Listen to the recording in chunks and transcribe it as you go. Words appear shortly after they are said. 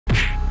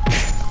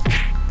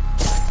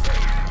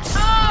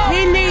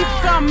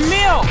some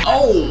milk.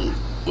 Oh,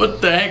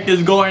 what the heck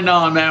is going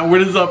on, man?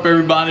 What is up,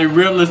 everybody?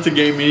 Realistic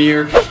Gaming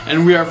here,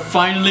 and we are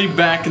finally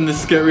back in the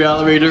scary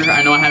elevator.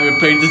 I know I haven't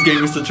played this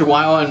game in such a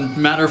while, and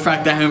matter of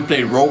fact, I haven't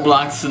played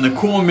Roblox in a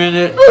cool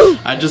minute.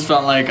 I just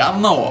felt like, I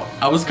don't know,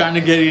 I was kind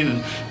of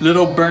getting a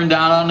little burned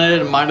out on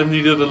it. Might have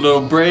needed a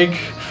little break.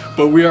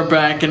 But we are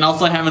back, and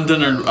also I haven't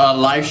done a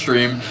live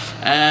stream,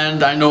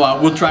 and I know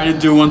I will try to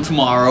do one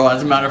tomorrow.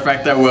 As a matter of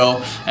fact, I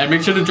will. And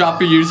make sure to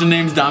drop your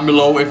usernames down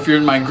below if you're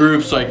in my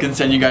group, so I can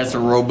send you guys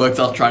some Robux.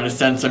 I'll try to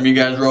send some of you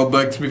guys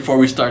Robux before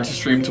we start to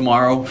stream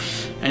tomorrow.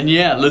 And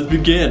yeah, let's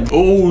begin.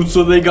 Oh,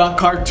 so they got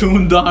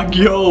Cartoon Dog.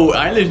 Yo,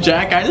 Eyeless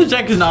Jack. Eyeless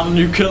Jack is not a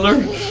new killer.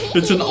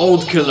 It's an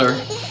old killer.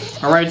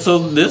 Alright, so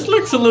this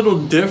looks a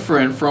little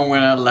different from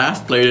when I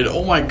last played it.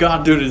 Oh my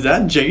god, dude, is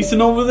that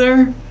Jason over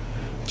there?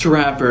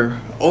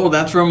 Trapper. Oh,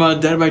 that's from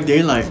Dead by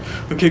Daylight.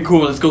 Okay,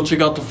 cool. Let's go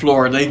check out the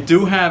floor. They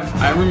do have,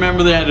 I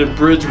remember they had a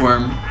bridge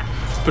worm,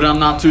 but I'm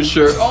not too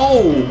sure.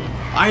 Oh,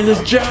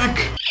 Eyeless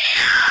Jack.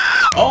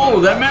 Oh,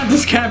 that man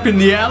just camping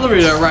the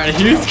elevator right.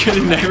 He was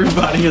getting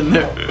everybody in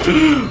there.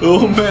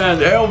 Oh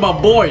man, oh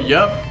my boy.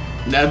 Yep,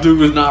 that dude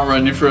was not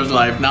running for his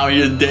life. Now he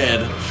is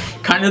dead.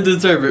 Kind of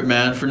deserve it,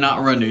 man, for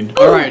not running.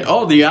 All right.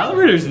 Oh, the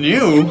elevator's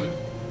new.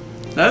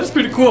 That is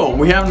pretty cool.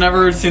 We have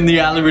never seen the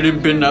elevator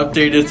been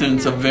updated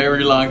since a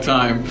very long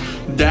time.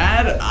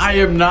 Dad, I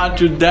am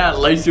not your dad,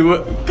 Lacey.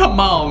 What? Come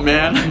on,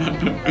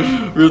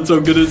 man. Real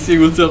so good to see.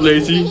 What's up,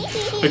 Lacey?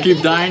 I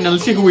keep dying. Now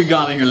let's see who we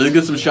got in here. Let's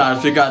get some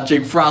shots. We got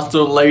Jake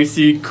Frosto,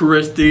 Lacey,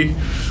 Christy.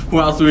 Who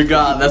else do we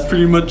got? That's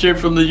pretty much it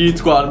from the Yeet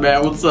Squad,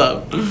 man. What's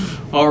up?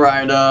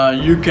 Alright,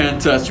 you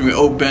can't touch me.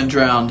 Oh, Ben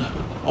drowned.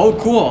 Oh,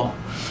 cool.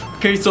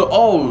 Okay, so,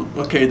 oh,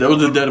 okay, there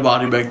was a dead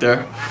body back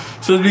there.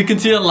 So as we can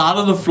see, a lot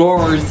of the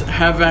floors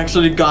have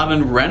actually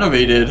gotten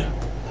renovated,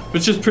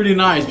 which is pretty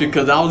nice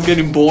because I was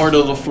getting bored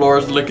of the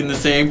floors looking the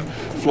same.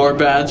 Floor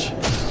badge.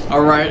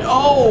 Alright.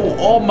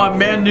 Oh, my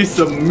man needs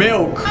some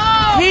milk.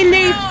 He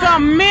needs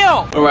some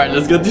milk. Alright,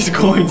 let's get these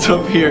coins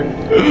up here.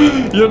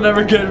 You'll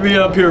never get me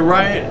up here,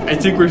 right? I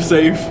think we're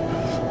safe.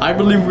 I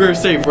believe we're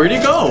safe. Where'd he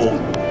go?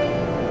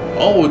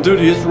 Oh, dude,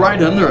 he's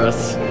right under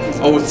us.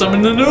 Oh,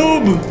 summon the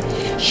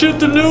noob. Shoot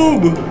the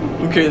noob.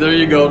 Okay, there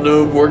you go,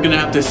 noob. We're gonna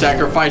have to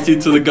sacrifice you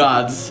to the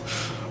gods.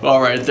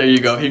 Alright, there you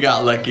go. He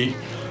got lucky.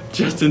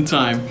 Just in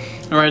time.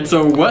 Alright,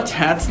 so what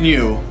hat's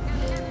new?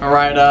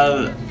 Alright,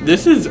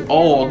 this is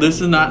old.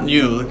 This is not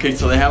new. Okay,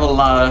 so they have a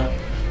lot of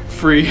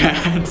free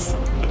hats.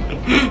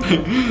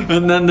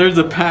 And then there's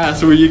a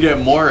pass where you get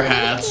more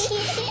hats.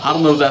 I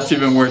don't know if that's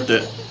even worth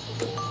it.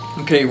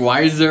 Okay,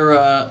 why is there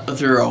a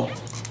 0?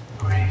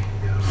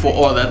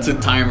 Oh, that's a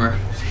timer.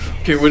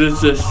 Okay, what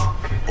is this?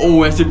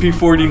 Oh,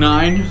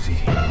 SCP-49.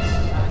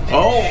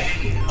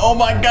 Oh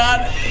my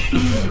god.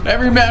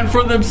 Every man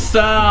for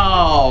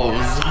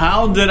themselves.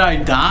 How did I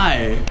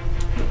die?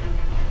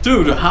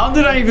 Dude, how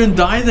did I even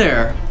die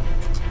there?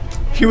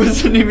 He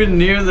wasn't even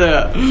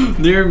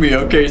near me.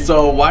 Okay,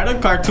 so why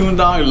did Cartoon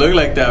Dog look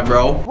like that,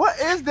 bro? What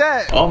is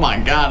that? Oh my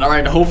god.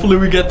 Alright, hopefully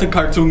we get the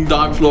Cartoon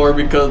Dog floor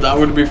because that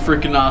would be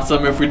freaking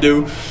awesome if we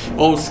do.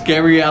 Oh,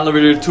 Scary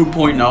Elevator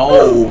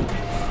 2.0.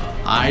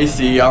 I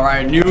see.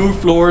 Alright, new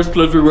floors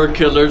plus reward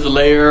killers,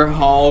 lair,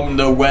 home,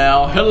 the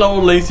well. Hello,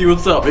 Lacey.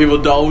 What's up, Evil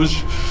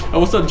Doge? Oh,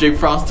 what's up, Jake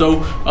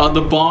Frosto?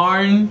 The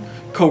barn,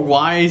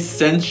 Kawaii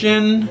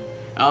Senshin,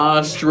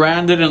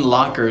 stranded, and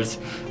lockers.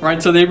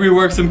 Right, so they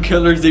reworked some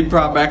killers. They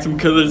brought back some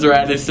killers or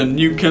added some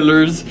new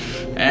killers.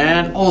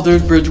 And oh,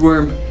 there's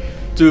Bridgeworm.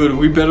 Dude,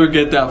 we better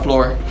get that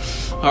floor.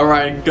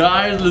 Alright,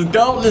 guys, let's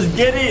go. Let's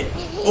get it.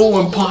 Oh,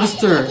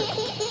 imposter.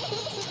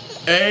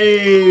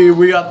 Hey,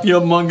 we got the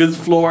Among Us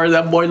floor.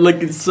 That boy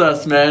looking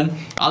sus, man.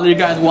 All you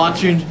guys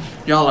watching,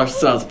 y'all are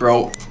sus,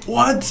 bro.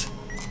 What?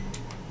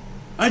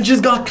 I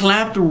just got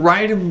clapped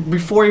right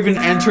before even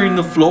entering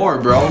the floor,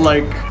 bro.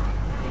 Like,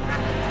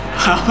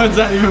 how is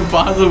that even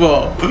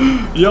possible?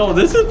 Yo,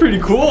 this is pretty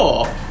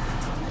cool.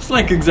 It's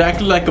like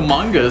exactly like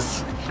Among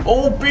Us.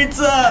 Oh,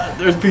 pizza!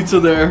 There's pizza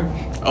there.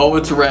 Oh,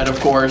 it's red, of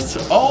course.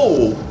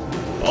 Oh,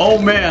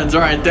 man.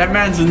 Alright, that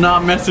man's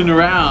not messing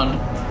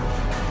around.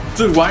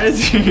 Dude, why does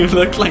he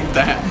look like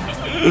that?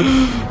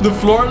 The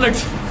floor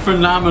looks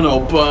phenomenal,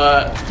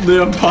 but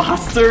the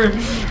imposter,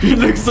 he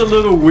looks a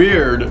little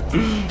weird.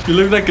 He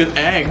looks like an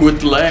egg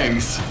with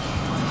legs.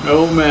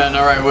 Oh man,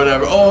 alright,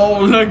 whatever.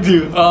 Oh, look,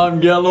 dude.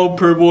 Yellow,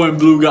 purple, and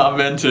blue got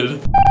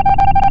vented.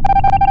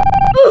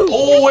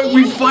 Oh, wait,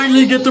 we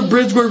finally get the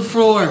Bridgework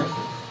floor.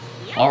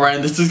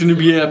 Alright, this is gonna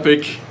be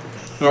epic.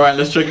 Alright,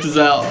 let's check this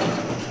out.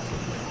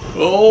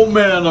 Oh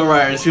man,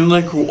 alright. It seems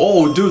like,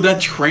 oh, dude, that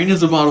train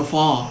is about to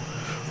fall.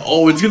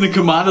 Oh, it's gonna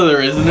come out of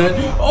there, isn't it?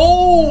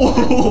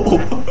 Oh!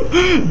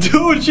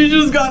 Dude, she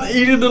just got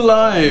eaten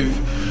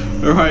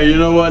alive. Alright, you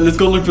know what? Let's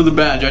go look for the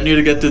badge. I need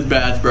to get this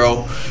badge,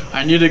 bro.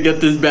 I need to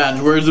get this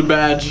badge. Where's the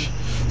badge?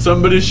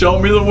 Somebody show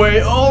me the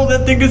way. Oh,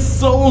 that thing is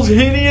so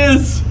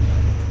hideous.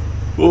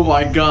 Oh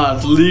my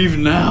god, leave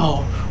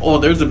now. Oh,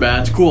 there's the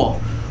badge. Cool.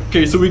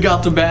 Okay, so we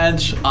got the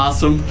badge.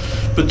 Awesome.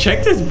 But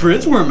check this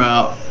Bridgeworm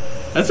out.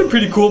 That's a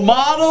pretty cool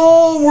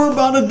model. We're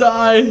about to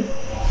die.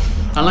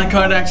 I like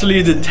how it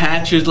actually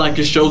detaches, like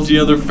it shows the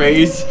other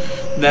face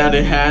that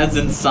it has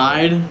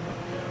inside.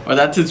 Or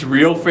that's its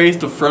real face,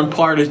 the front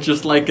part is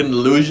just like an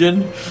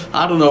illusion.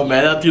 I don't know,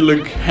 man, that thing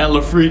look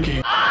hella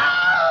freaky.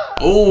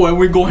 Oh, and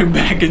we're going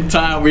back in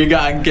time. We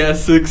got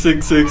guest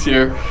 666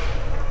 here.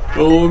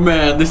 Oh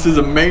man, this is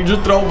a major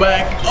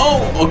throwback.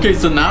 Oh, okay,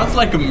 so now it's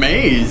like a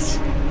maze.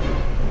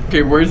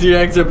 Okay, where's the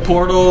exit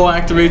portal?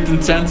 Activate in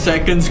 10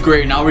 seconds.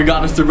 Great, now we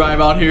gotta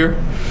survive out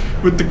here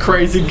with the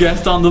crazy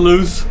guest on the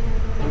loose.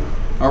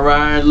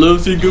 Alright,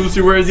 loosey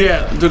goosey, where's he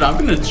at? Dude, I'm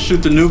gonna shoot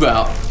the noob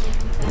out.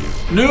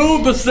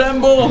 Noob,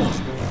 assemble!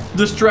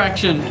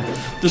 Distraction.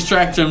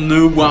 Distract him,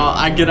 noob, while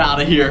I get out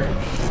of here.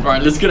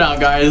 Alright, let's get out,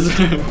 guys.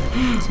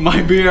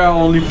 Might be our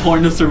only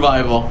point of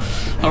survival.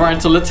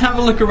 Alright, so let's have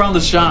a look around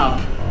the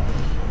shop.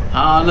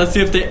 Let's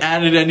see if they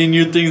added any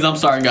new things. I'm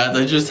sorry, guys,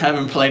 I just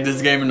haven't played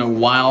this game in a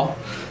while.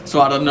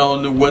 So I don't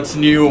know what's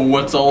new and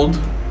what's old.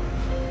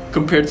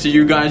 Compared to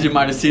you guys, you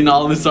might have seen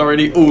all of this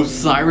already. Oh,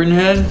 Siren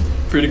head?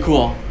 Pretty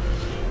cool.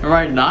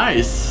 Alright,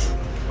 nice.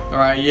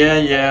 Alright,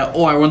 yeah.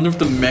 Oh, I wonder if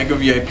the Mega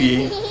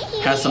VIP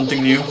has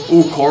something new.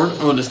 Ooh, cord.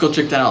 Oh, let's go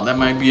check that out. That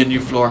might be a new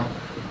floor.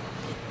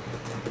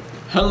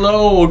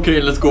 Hello.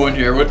 Okay, let's go in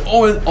here.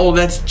 Oh,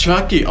 that's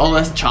Chucky. Oh,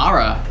 that's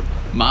Chara.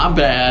 My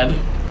bad.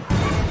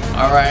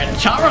 Alright,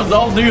 Chara's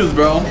old news,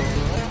 bro.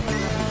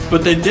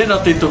 But they did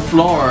update the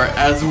floor,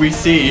 as we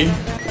see.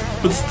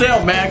 But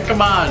still, man,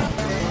 come on.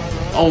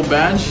 Oh,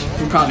 badge?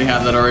 We probably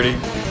have that already.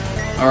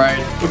 Alright.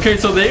 Okay,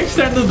 so they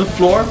extended the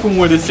floor from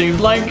what it seems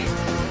like.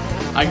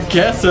 I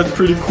guess that's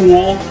pretty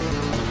cool.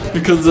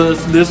 Because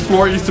this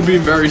floor used to be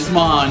very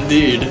small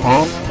indeed.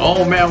 Huh?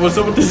 Oh man, what's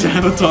up with this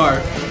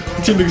avatar?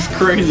 It looks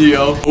crazy,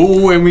 yo.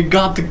 Oh, and we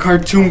got the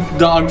cartoon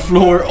dog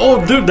floor.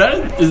 Oh, dude,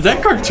 is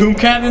that cartoon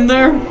cat in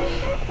there?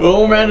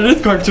 Oh man, it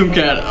is cartoon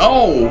cat.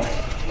 Oh,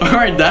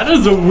 alright, that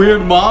is a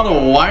weird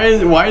model. Why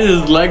is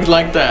his legs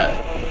like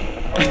that?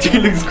 That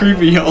dude looks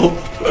creepy, yo.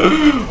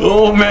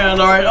 Oh man,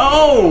 alright.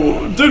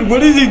 Oh, dude,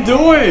 what is he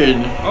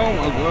doing? Oh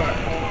my god.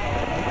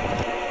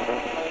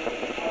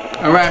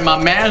 Alright,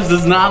 my mask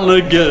does not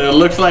look good. It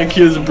looks like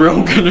he's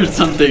broken or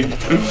something.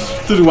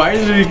 Dude, why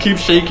does he keep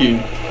shaking?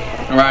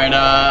 Alright,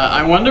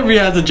 I wonder if he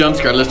has a jump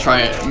scare. Let's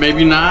try it.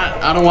 Maybe not.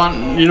 I don't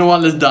want, you know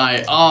what, let's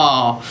die.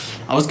 Oh,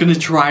 I was gonna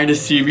try to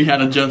see if he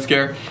had a jump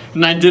scare,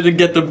 and I didn't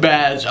get the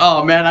badge.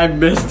 Oh man, I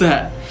missed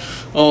that.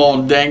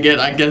 Oh, dang it.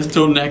 I guess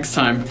till next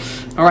time.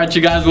 Alright,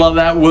 you guys, well,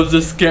 that was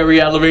the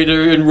scary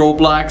elevator in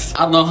Roblox.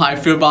 I don't know how I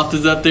feel about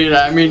this update.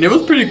 I mean, it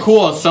was pretty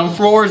cool. Some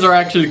floors are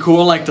actually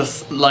cool, like I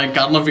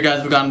don't know if you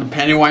guys have gotten the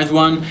Pennywise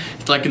one.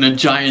 It's like in a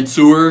giant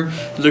sewer.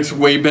 It looks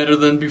way better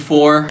than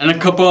before. And a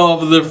couple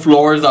of the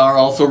floors are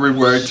also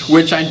reworked,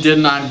 which I did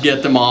not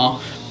get them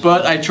all,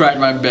 but I tried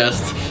my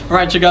best.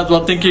 Alright, you guys,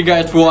 well, thank you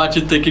guys for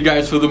watching. Thank you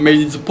guys for the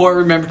amazing support.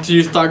 Remember to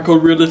use star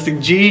code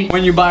RealisticG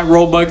when you buy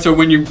Robux or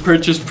when you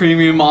purchase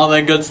premium, all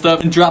that good stuff.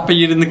 And drop a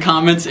yeet in the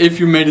comments if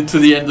you made it to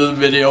the end of the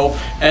video.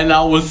 And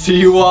I will see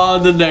you all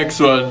in the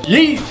next one.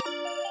 Yeet!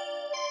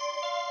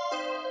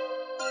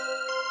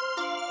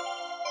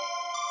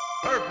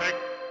 Perfect,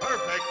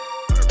 perfect.